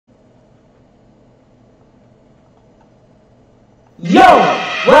Yo!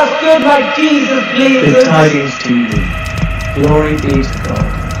 What's good, my Jesus bleeders? Good Tidings TV. Glory be to God,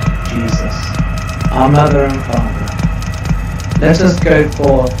 Jesus, our Mother and Father. Let us go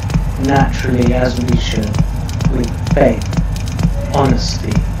forth naturally as we should, with faith,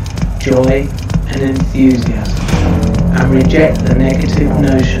 honesty, joy and enthusiasm, and reject the negative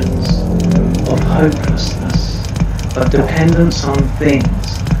notions of hopelessness, of dependence on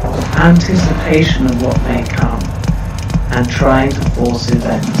things, of anticipation of what may come, and trying to force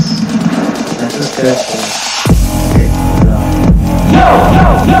events. Let us go forth with love.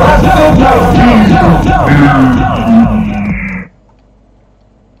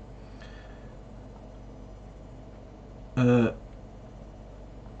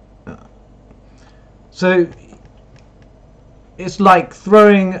 So it's like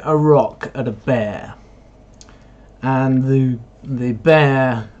throwing a rock at a bear, and the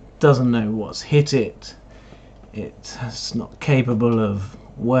bear doesn't know what's hit it. It's not capable of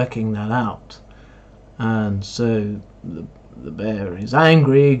working that out, and so the bear is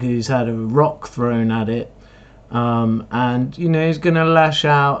angry because he's had a rock thrown at it, and he's going to lash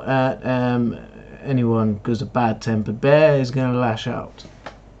out at anyone, because a bad-tempered bear is going to lash out.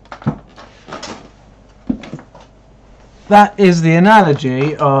 That is the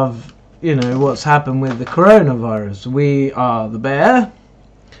analogy of what's happened with the coronavirus. We are the bear.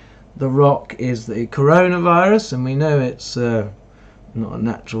 The rock is the coronavirus, and we know it's not a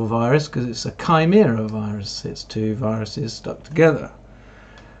natural virus because it's a chimera virus. It's two viruses stuck together,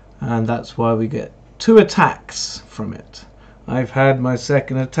 and that's why we get two attacks from it. I've had my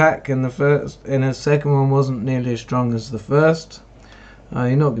second attack, and the second one wasn't nearly as strong as the first.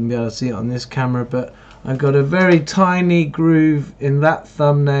 You're not going to be able to see it on this camera, but I've got a very tiny groove in that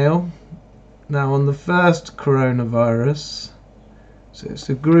thumbnail. Now on the first coronavirus, so it's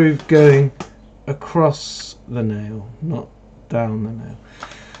a groove going across the nail, not down the nail.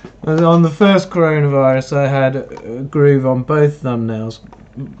 And on the first coronavirus I had a groove on both thumbnails,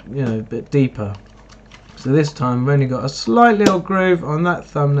 a bit deeper. So this time I've only got a slight little groove on that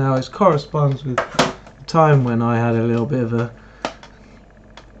thumbnail. It corresponds with the time when I had a little bit of a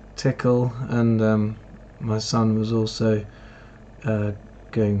tickle, and my son was also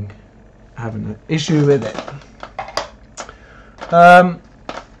having an issue with it.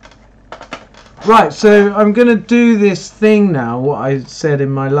 Right, so I'm going to do this thing now, what I said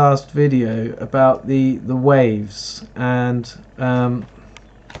in my last video about the waves, and have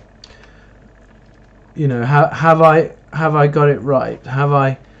I got it right? Have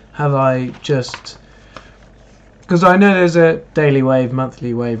I just, because I know there's a daily wave,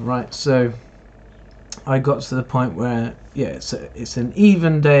 monthly wave, right? So I got to the point where it's an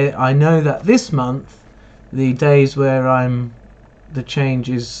even day. I know that this month the days where the change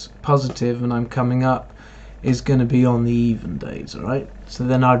is positive and I'm coming up is going to be on the even days, alright? So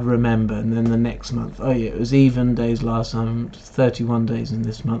then I'd remember, and then the next month, oh yeah, it was even days last time, 31 days in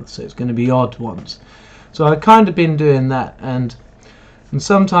this month, so it's going to be odd ones. So I've kind of been doing that, and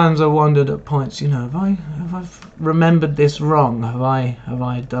sometimes I wondered at points, have I remembered this wrong? Have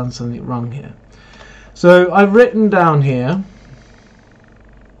I done something wrong here? So I've written down here,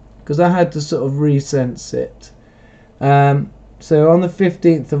 because I had to sort of resense it. So on the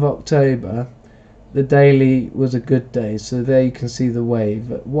 15th of October, the daily was a good day. So there you can see the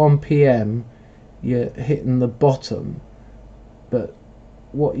wave. At 1 PM, you're hitting the bottom. But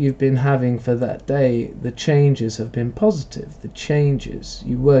what you've been having for that day, the changes have been positive. The changes,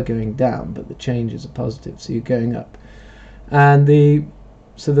 you were going down, but the changes are positive, so you're going up. And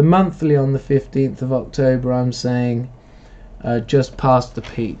so the monthly on the 15th of October, I'm saying just past the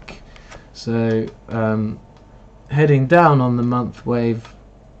peak. So heading down on the month wave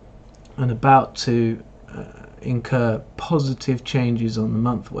and about to incur positive changes on the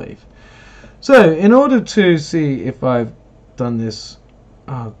month wave. So in order to see if I've done this,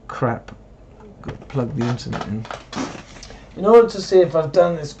 oh crap, I've got to plug the internet in. In order to see if I've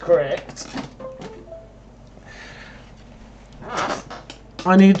done this correct,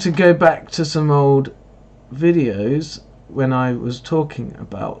 I need to go back to some old videos when I was talking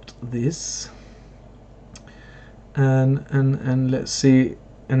about this, and let's see,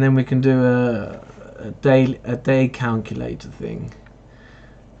 and then we can do a day calculator thing.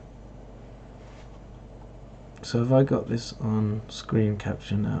 So have I got this on screen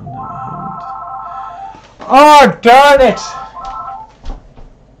capture now? No, I haven't. Oh darn it!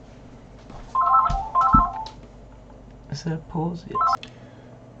 Is there a pause? Yes.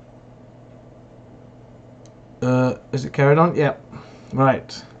 Is it carried on? Yep.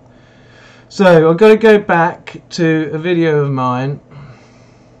 Right. So I've got to go back to a video of mine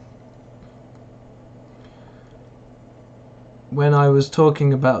when I was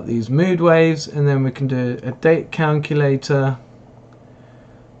talking about these mood waves, and then we can do a date calculator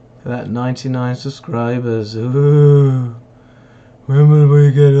for that 99 subscribers. Ooh, when will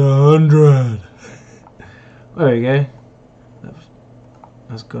we get 100? There we go.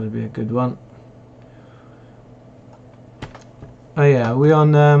 That's got to be a good one. Oh yeah, are we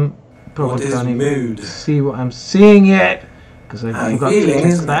on What is can't even mood? see what I'm seeing yet because I I'm forgot feeling, to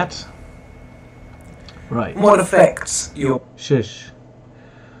fix isn't that. Right. What affects your Shush.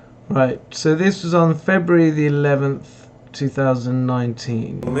 Right, so this was on February the 11th,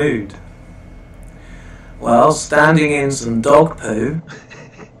 2019. mood? Well, standing in some dog poo,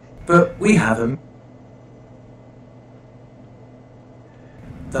 but we have them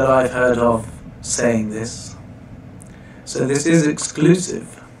that I've heard of saying this. So this is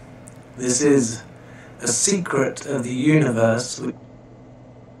exclusive. This is a secret of the universe.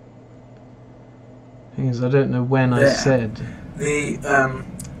 Thing is, I don't know when I There. said. The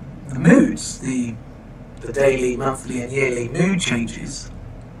moods, the daily, monthly and yearly mood changes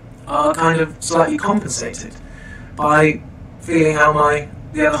are kind of slightly compensated by feeling how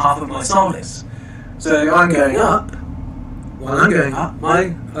the other half of my soul is. So I'm going up. When I'm going up,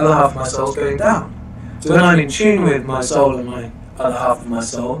 my other half of my soul's going down. So when I'm in tune with my soul and my other half of my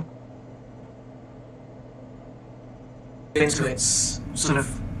soul, into its sort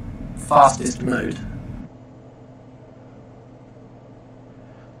of fastest mode.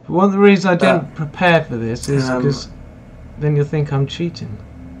 One of the reasons I didn't prepare for this is because then you'll think I'm cheating.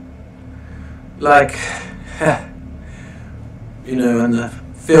 Like, you know, in the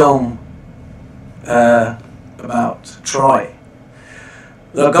film about Troy,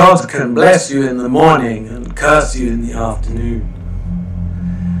 the gods can bless you in the morning and curse you in the afternoon.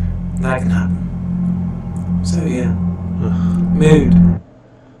 That can happen. So yeah, mood.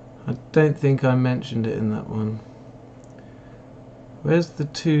 I don't think I mentioned it in that one. Where's the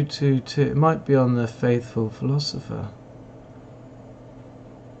 222? It might be on the Faithful Philosopher.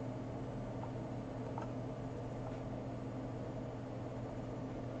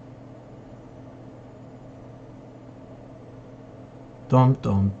 Dum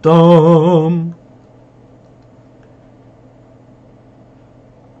dum dum.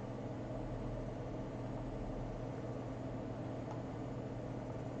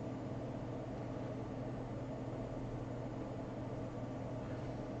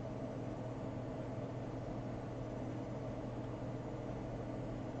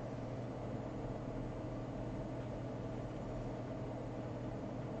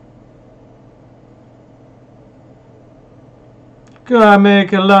 Gotta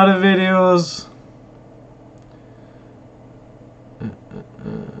make a lot of videos.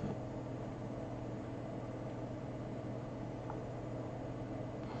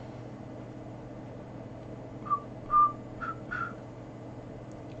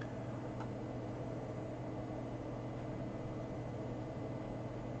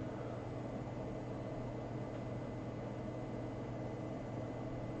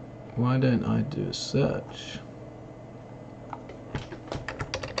 Why don't I do a search?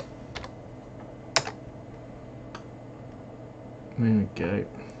 There we go.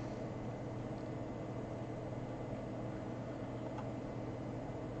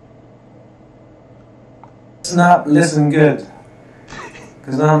 Listen up, listen good.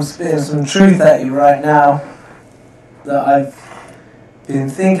 Because I'm spitting some truth at you right now that I've been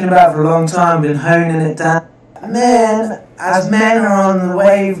thinking about for a long time, been honing it down. Men, as men are on the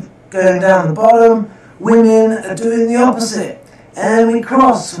wave going down the bottom, women are doing the opposite. And we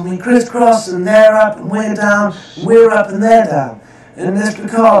cross, and we crisscross, and they're up and we're down, we're up and they're down. And that's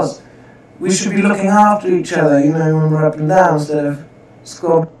because we should be looking after each other, you know, when we're up and down instead of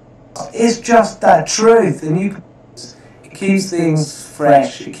squab. It's just that truth, and it keeps things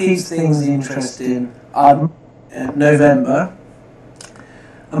fresh, it keeps things interesting. November,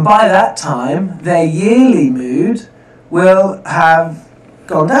 and by that time, their yearly mood will have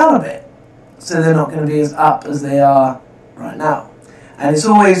gone down a bit, so they're not going to be as up as they are right now. And it's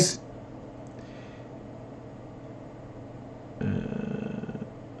always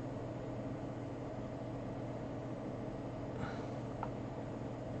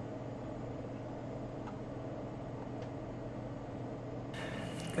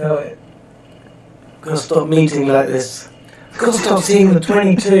gotta stop meeting like this. Gotta stop seeing the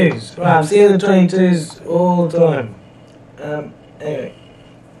 22s. Right, I'm seeing the 22s all the time. Anyway.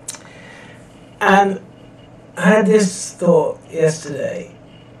 And I had this thought yesterday.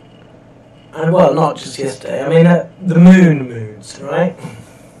 And well, not just yesterday. I mean, the moon moods, right?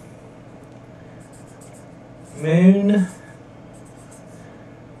 Moons.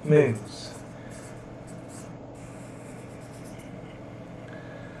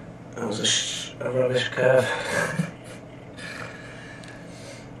 That was a rubbish curve.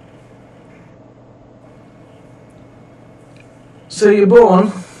 So you're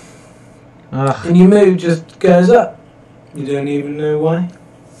born, and your mood just goes up. You don't even know why.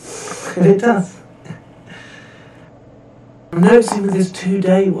 But it does. I'm noticing with this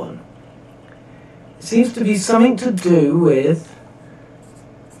 2-day one, it seems to be something to do with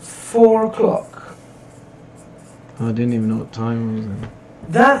 4 o'clock. I didn't even know what time it was then.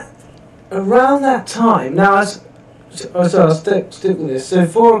 That, around that time, now I'll stick with this. So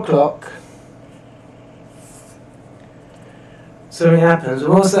 4 o'clock, something happens.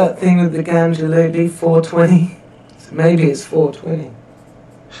 What's that thing with the ganja lady? 4:20? So maybe it's 4:20.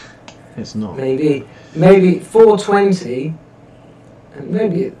 It's not. Maybe 4:20, and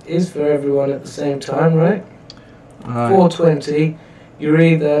maybe it is for everyone at the same time, right? Alright. 4:20, you're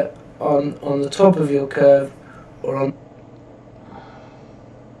either on the top of your curve or on.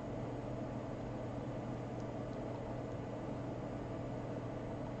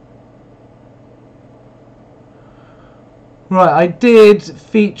 Right, I did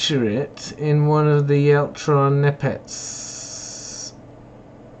feature it in one of the Yeltron Nepets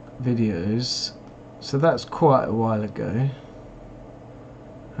videos, so that's quite a while ago.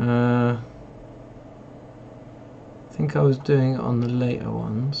 I think I was doing it on the later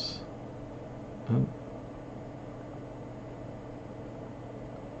ones. Oh.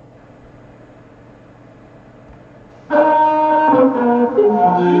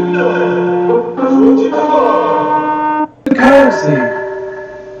 The currency.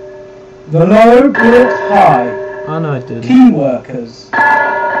 The low built high. Oh no, I didn't. Key workers.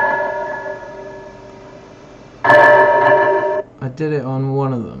 I did it on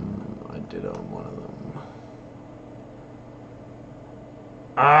one of them.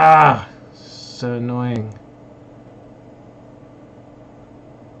 Ah! So annoying.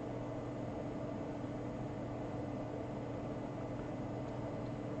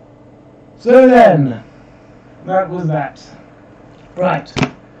 So then, that was that. Right,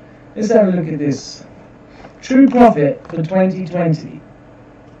 let's have a look at this. True profit for 2020.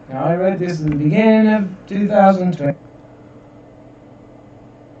 Now I read this at the beginning of 2020.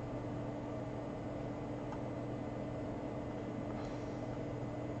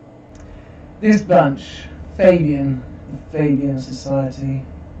 This bunch, Fabian Society.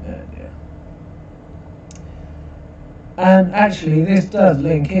 Yeah. And actually this does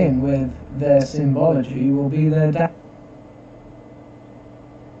link in with their symbology, will be their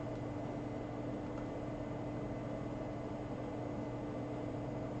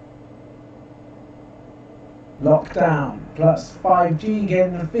lockdown plus 5G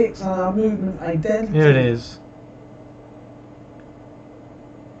getting a fix on our movement identity. Here it is.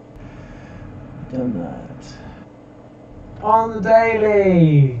 Done that. On the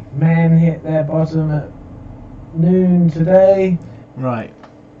daily, men hit their bottom at noon today. Right.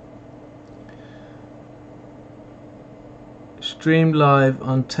 Streamed live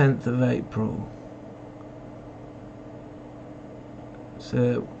on 10th of April.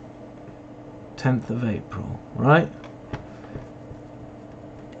 So 10th of April, right?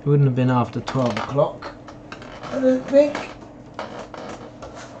 It wouldn't have been after 12 o'clock, I don't think.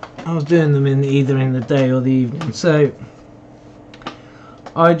 I was doing them either in the day or the evening. So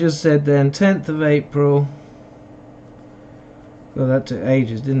I just said then 10th of April. Well, that took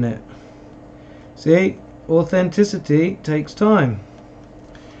ages, didn't it? See, authenticity takes time.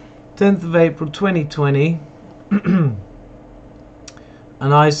 10th of April 2020. And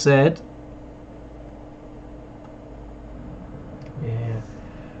I said, Yeah.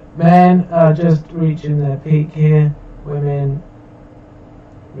 Men are just reaching their peak here. Women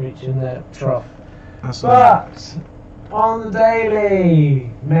reaching their trough. that's all. But on the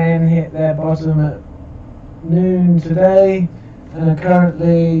daily, men hit their bottom at noon today and are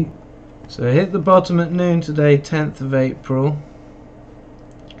currently. So hit the bottom at noon today, 10th of April.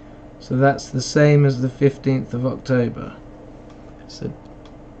 So that's the same as the 15th of October. So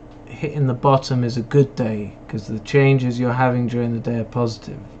hitting the bottom is a good day because the changes you're having during the day are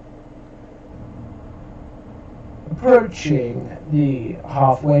positive. Approaching the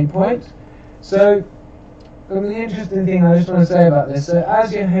halfway point. So the interesting thing I just want to say about this, so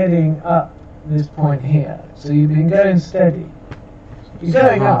as you're heading up this point here, so you've been going steady, you're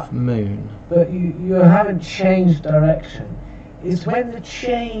going half up, moon. but you haven't changed direction. It's when the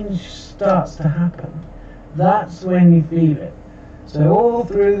change starts to happen, that's when you feel it. So all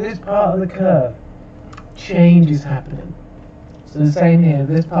through this part of the curve, change is happening. So the same here,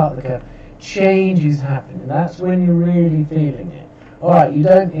 this part of the curve, change is happening. That's when you're really feeling it. Alright, you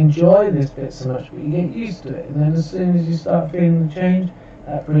don't enjoy this bit so much, but you get used to it. And then as soon as you start feeling the change,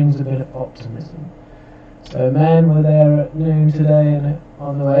 that brings a bit of optimism. So men were there at noon today, and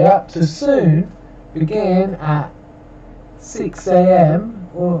on the way up to soon begin at 6 a.m.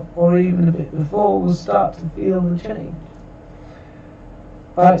 or even a bit before, we'll start to feel the change.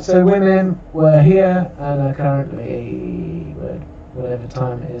 Right, so women were here and are currently, whatever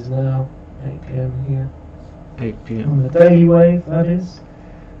time it is now, 8 p.m. here. 8 p.m. On the daily wave, that is.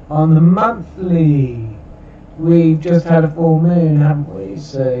 On the monthly, we've just had a full moon, haven't we?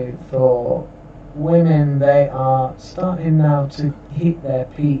 So for women, they are starting now to hit their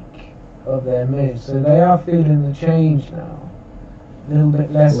peak of their moon. So they are feeling the change now. A little bit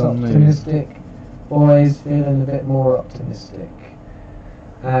less optimistic. Boys feeling a bit more optimistic.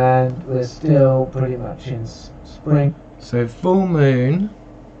 And we're still pretty much in spring. So full moon.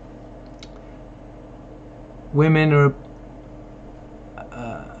 Women are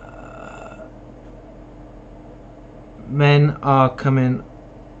men are coming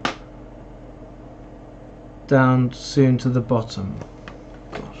down soon to the bottom.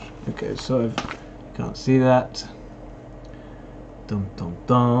 Gosh. Okay, so you can't see that. Dum dum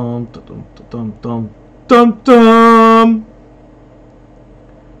dum dum dum dum dum dum.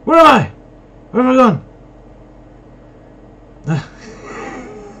 Where am I? Where have I gone?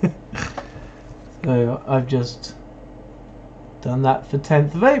 So I've just done that for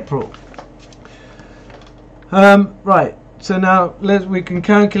 10th of April. Right, so now we can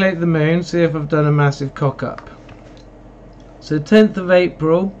calculate the moon, see if I've done a massive cock up. So 10th of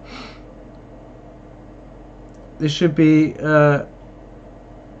April, this should be an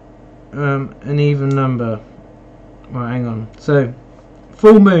even number. Right, hang on. So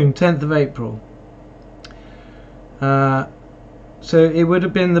full moon, 10th of April. So it would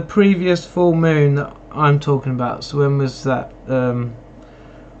have been the previous full moon that I'm talking about. So when was that?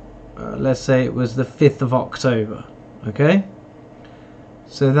 Let's say it was the 5th of October. Okay?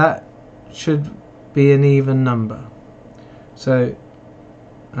 So that should be an even number. So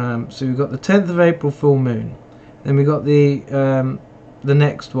so we've got the 10th of April full moon. Then we got the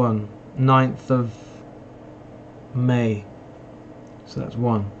next one, 9th of May. So that's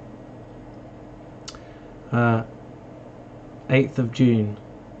 1. 8th of June,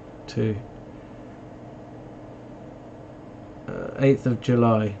 2. 8th of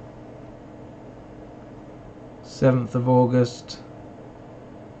July. 7th of August.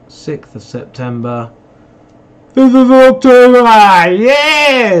 6th of September. 5th of October.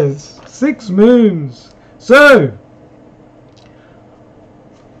 Yes! 6 moons. So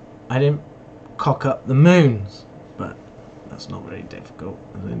I didn't cock up the moons, but that's not very difficult.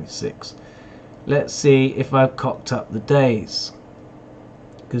 There's only 6. Let's see if I've cocked up the days,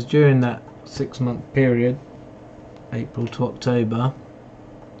 because during that 6-month period, April to October,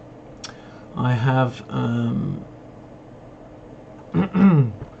 I have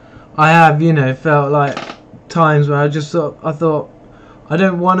I have, you know, felt like times where I thought I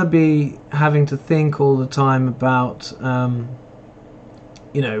don't want to be having to think all the time about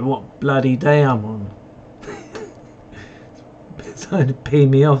you know, what bloody day I'm on. It's trying to pee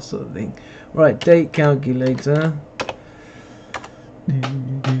me off, sort of thing. Right, date calculator.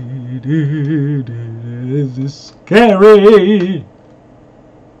 This is scary.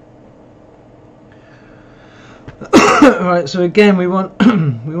 Right, so again we want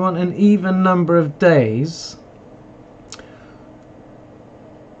we want an even number of days.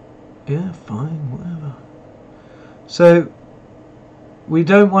 Yeah, fine, whatever. So we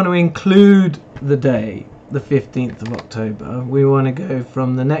don't want to include the day, the 15th of October. We want to go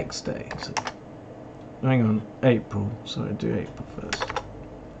from the next day. So, hang on, April. Sorry, do April first.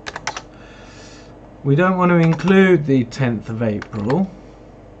 We don't want to include the 10th of April.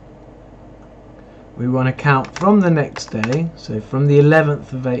 We want to count from the next day, so from the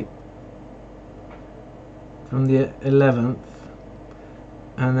 11th of April. From the 11th,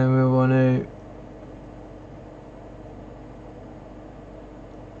 and then we want to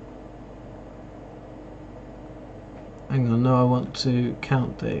hang on, no, I want to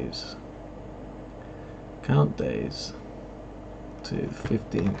count days. Count days to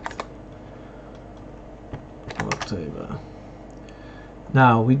 15th of October.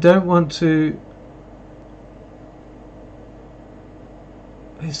 Now, we don't want to...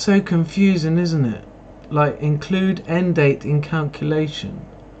 It's so confusing, isn't it? Like, include end date in calculation.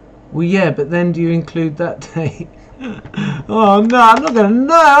 Well, yeah, but then do you include that date? Oh, no, I'm not going to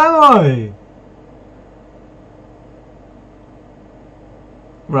know, am I?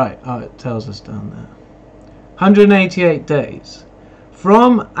 Right, oh, it tells us down there. 188 days.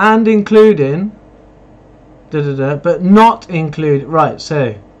 From and including, but not include. Right,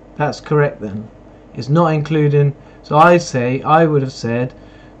 so that's correct then. It's not including So I would have said,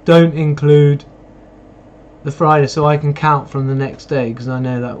 don't include the Friday, so I can count from the next day, because I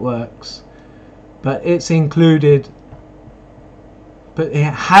know that works. But it's included, but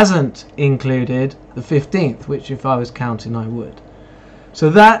it hasn't included the 15th, which if I was counting I would. So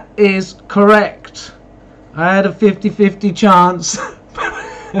that is correct. I had a 50-50 chance.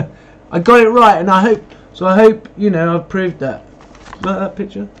 I got it right, and I hope you know I've proved that. Is that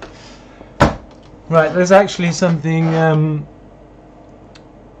picture? Right, there's actually something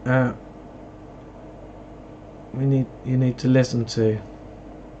you need to listen to.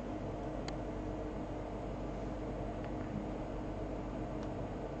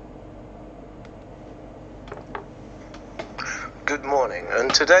 Good morning,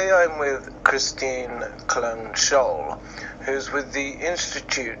 and today I'm with Christine Clun-Scholl, who's with the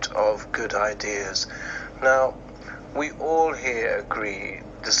Institute of Good Ideas. Now, we all here agree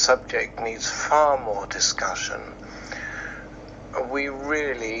the subject needs far more discussion. We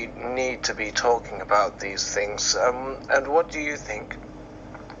really need to be talking about these things. And what do you think?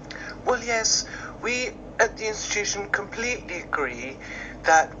 Well, yes, we at the institution completely agree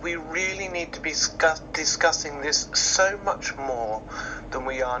that we really need to be discussing this so much more than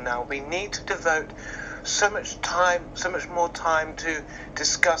we are now. We need to devote so much more time to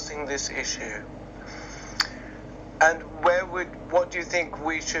discussing this issue. And what do you think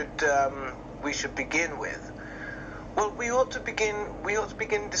we should begin with? Well, we ought to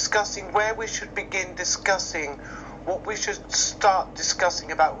begin discussing where we should begin discussing what we should start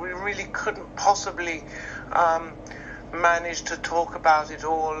discussing about. We really couldn't possibly manage to talk about it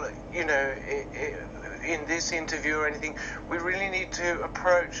all, you know, in this interview or anything. We really need to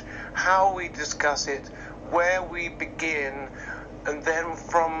approach how we discuss it, where we begin, and then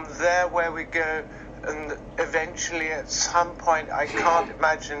from there where we go. And eventually, at some point, I can't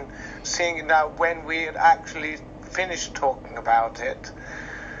imagine seeing it now when we had actually finished talking about it.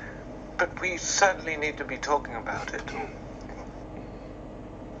 But we certainly need to be talking about it.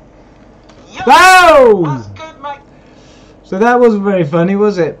 Wow! So that wasn't very funny,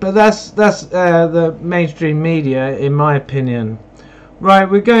 was it? But that's the mainstream media, in my opinion. Right,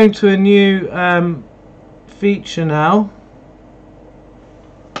 we're going to a new feature now.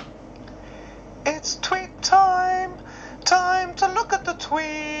 It's tweet time! Time to look at the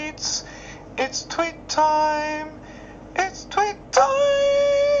tweets! It's tweet time! It's tweet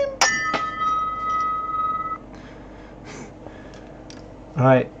time!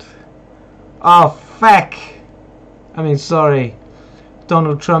 Right. Oh, fuck! I mean, sorry.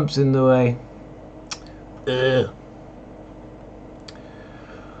 Donald Trump's in the way. Ugh.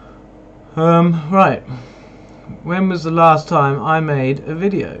 Right. When was the last time I made a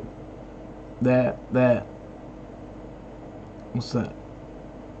video? There. What's that?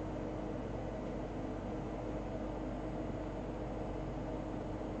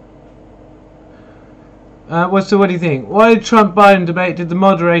 So what do you think? Why did Trump-Biden debate did the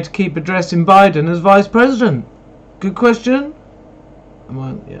moderator keep addressing Biden as vice president? Good question.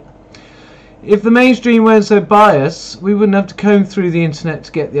 Yeah. If the mainstream weren't so biased, we wouldn't have to comb through the internet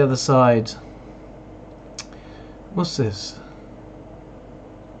to get the other side. What's this?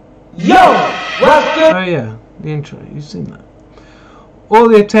 Yo, what's good? Oh yeah, the intro. You've seen that. All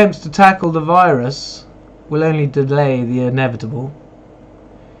the attempts to tackle the virus will only delay the inevitable.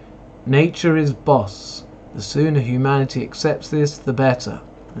 Nature is boss. The sooner humanity accepts this, the better.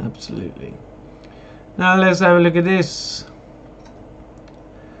 Absolutely. Now let's have a look at this.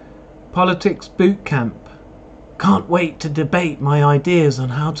 Politics boot camp. Can't wait to debate my ideas on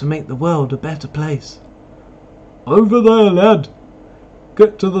how to make the world a better place. Over there, lad.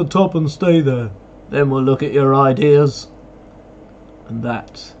 Get to the top and stay there. Then we'll look at your ideas. And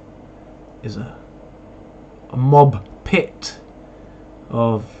that is a mob pit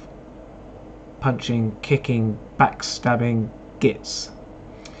of punching, kicking, backstabbing gits.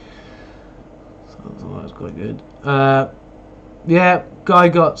 So that was quite good. Yeah, guy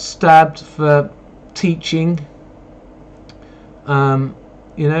got stabbed for teaching.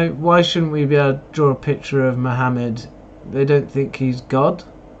 You know, why shouldn't we be able to draw a picture of Muhammad? They don't think he's God.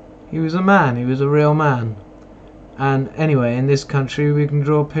 He was a man. He was a real man. And anyway, in this country we can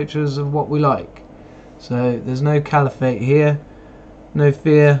draw pictures of what we like. So there's no caliphate here. No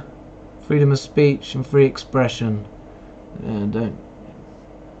fear. Freedom of speech and free expression. Don't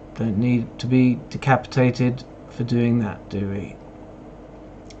need to be decapitated for doing that, do we?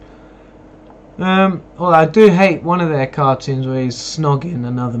 Well, I do hate one of their cartoons where he's snogging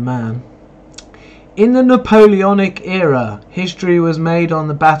another man. In the Napoleonic era, history was made on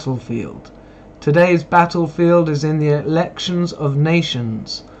the battlefield. Today's battlefield is in the elections of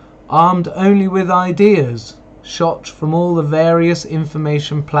nations, armed only with ideas. shot from all the various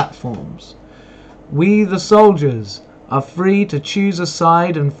information platforms. We, the soldiers, are free to choose a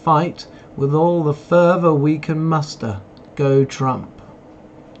side and fight with all the fervor we can muster. Go Trump.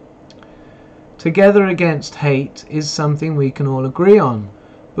 Together against hate is something we can all agree on,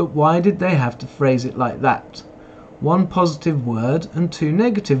 but why did they have to phrase it like that? One positive word and two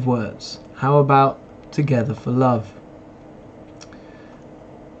negative words. How about together for love?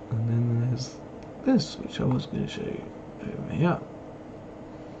 And then there's this, which I was going to show you over here.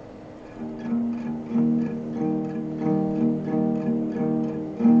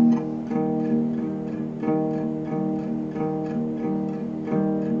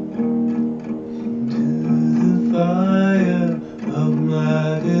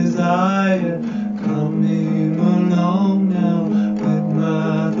 Desire coming along now with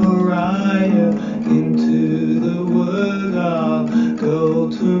my Mariah. Into the world I'll go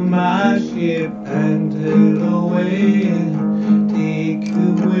to my ship and sail away and take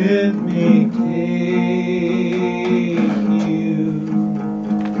you with me, take you.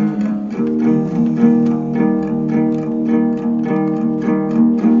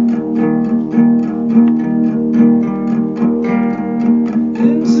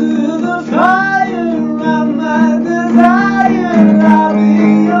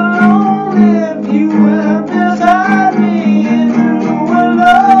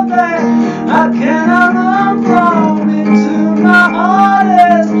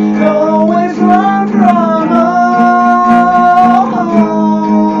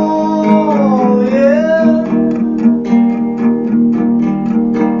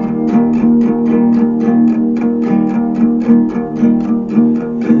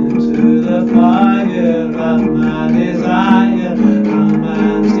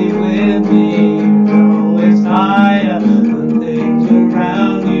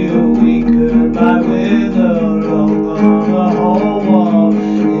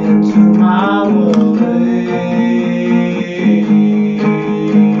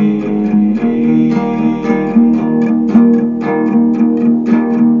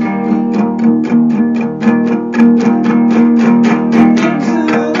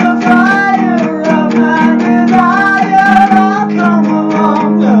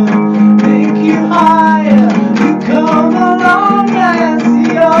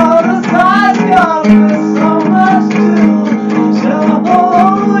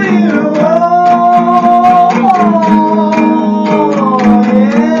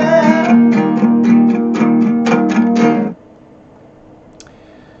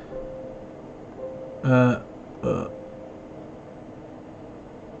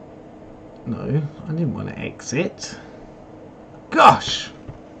 No, I didn't want to exit. Gosh!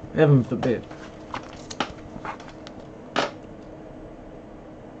 Heaven forbid.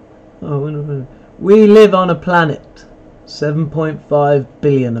 Oh, we live on a planet. 7.5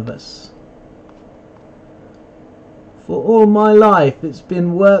 billion of us. For all my life it's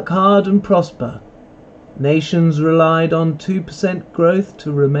been work hard and prosper. Nations relied on 2% growth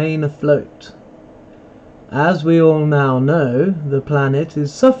to remain afloat. As we all now know, the planet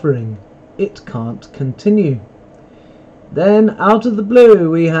is suffering. It can't continue. Then, out of the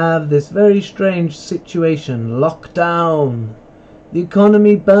blue, we have this very strange situation. Lockdown. The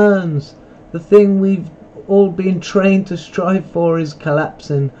economy burns. The thing we've all been trained to strive for is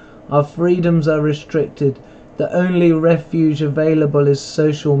collapsing. Our freedoms are restricted. The only refuge available is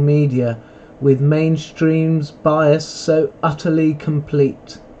social media, with mainstream's bias so utterly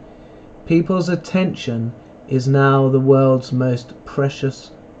complete. People's attention is now the world's most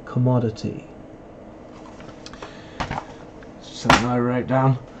precious commodity. Something I wrote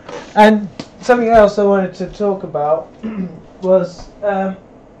down. And something else I wanted to talk about was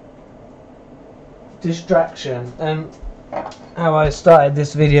distraction, and how I started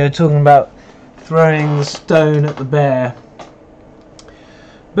this video talking about throwing the stone at the bear.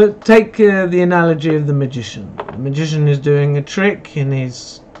 But take the analogy of the magician. The magician is doing a trick and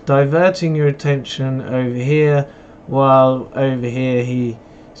he's diverting your attention over here, while over here he's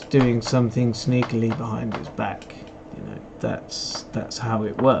doing something sneakily behind his back. You know, that's how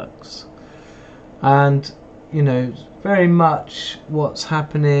it works. And you know, very much what's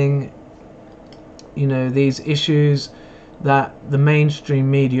happening, you know, these issues that the mainstream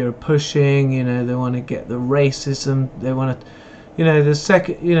media are pushing, you know, they want to get the racism, they want to, you know, the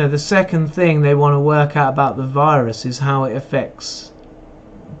second thing they want to work out about the virus is how it affects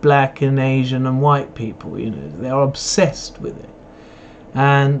black and Asian and white people. You know, they're obsessed with it,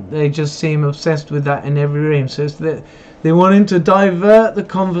 and they just seem obsessed with that in every room. So it's that they're wanting to divert the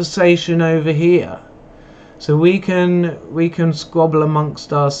conversation over here, so we can squabble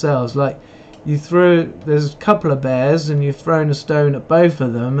amongst ourselves. Like, there's a couple of bears and you've thrown a stone at both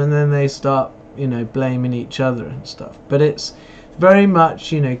of them, and then they start, you know, blaming each other and stuff. But it's very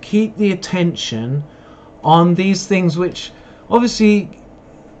much, you know, keep the attention on these things, which obviously,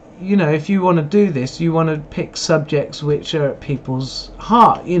 you know, if you want to do this, you want to pick subjects which are at people's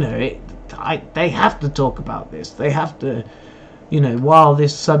heart. You know, they have to talk about this. They have to, you know, while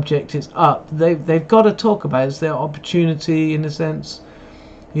this subject is up, they've got to talk about it. It's their opportunity, in a sense,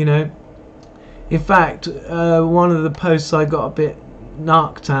 you know. In fact, one of the posts I got a bit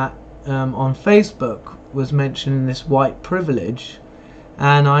narked at on Facebook was mentioning this white privilege,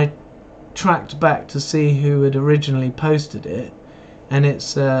 and I tracked back to see who had originally posted it, and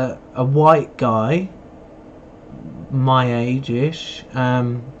it's a white guy, my age-ish,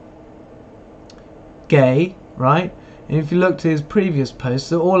 gay, right? And if you look to his previous posts,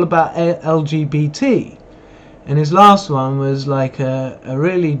 they're all about LGBT. And his last one was like a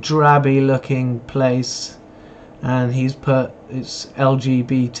really drabby looking place, and he's put it's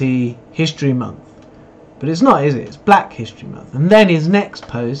LGBT History Month. But it's not, is it? It's Black History Month. And then his next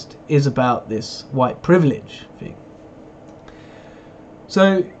post is about this white privilege thing.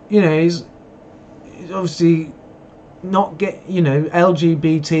 So, you know, he's obviously not you know,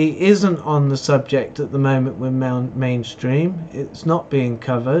 LGBT isn't on the subject at the moment with mainstream. It's not being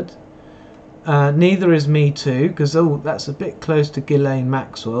covered. Neither is Me Too, because that's a bit close to Ghislaine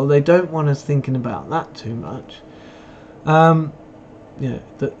Maxwell. They don't want us thinking about that too much. You know,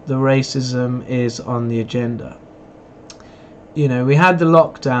 the racism is on the agenda. You know, we had the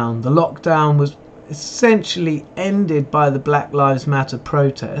lockdown. The lockdown was essentially ended by the Black Lives Matter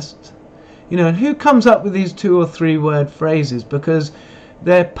protest. You know, and who comes up with these 2 or 3 word phrases? Because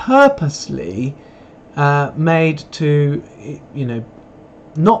they're purposely made to, you know,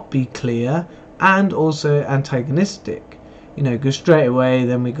 not be clear and also antagonistic. You know, go straight away,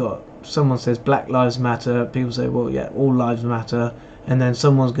 then we got someone says Black Lives Matter, people say, well, yeah, all lives matter, and then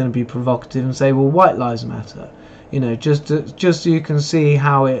someone's going to be provocative and say, well, white lives matter. You know, just so you can see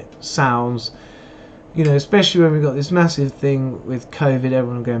how it sounds. You know, especially when we got this massive thing with COVID,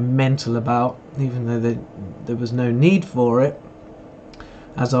 everyone going mental about, even though there was no need for it,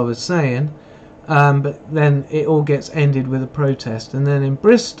 as I was saying. But then it all gets ended with a protest, and then in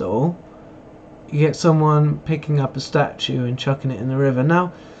Bristol you get someone picking up a statue and chucking it in the river.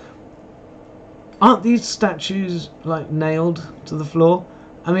 Now, aren't these statues like nailed to the floor?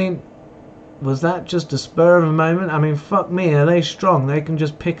 I mean, was that just a spur of a moment? I mean, fuck me, are they strong? They can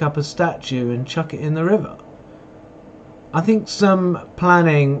just pick up a statue and chuck it in the river. I think some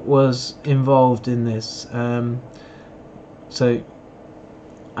planning was involved in this. And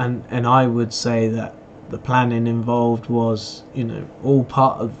I would say that the planning involved was, you know, all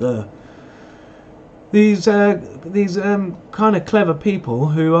part of these kind of clever people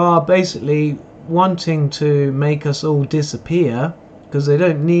who are basically wanting to make us all disappear, because they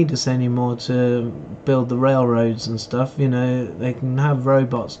don't need us anymore to build the railroads and stuff. You know, they can have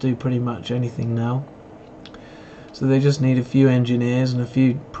robots do pretty much anything now. So they just need a few engineers and a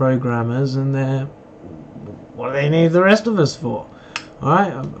few programmers, and what do they need the rest of us for?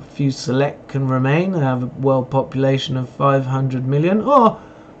 Alright, a few select can remain. They have a world population of 500 million. Oh,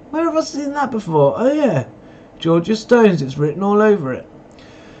 where have I seen that before? Oh yeah, Georgia Stones, it's written all over it.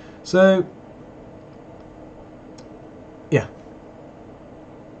 So, yeah.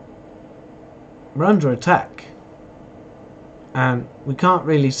 We're under attack. And we can't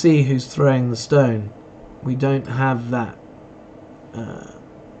really see who's throwing the stone. We don't have that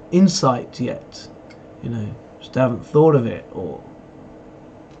insight yet. You know, just haven't thought of it, or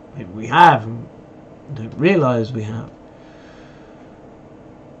maybe we have and don't realise we have.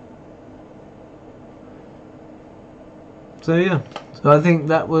 So yeah, so I think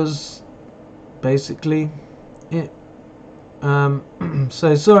that was basically it.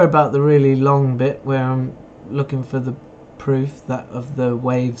 So sorry about the really long bit where I'm looking for the proof of the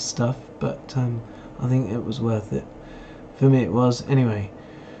wave stuff, but I think it was worth it. For me it was. Anyway,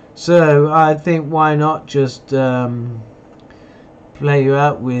 so I think why not just play you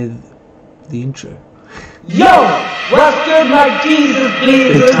out with the intro. Yo! What's good, my Jesus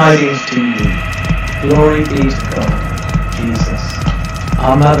bleeds? Good tidings to you. Glory be to God, Jesus,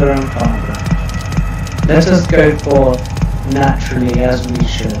 our Mother and Father. Let us go forth naturally as we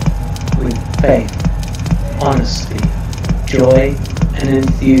should, with faith, honesty, joy and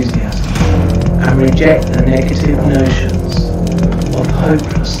enthusiasm, and reject the negative notions of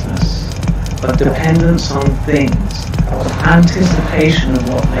hopelessness, of dependence on things, of anticipation of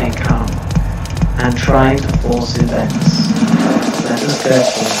what may come, and trying to force events. Let us go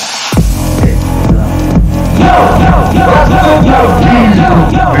forth with love. Yo! What's good, my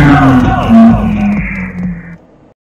Jesus bleeds?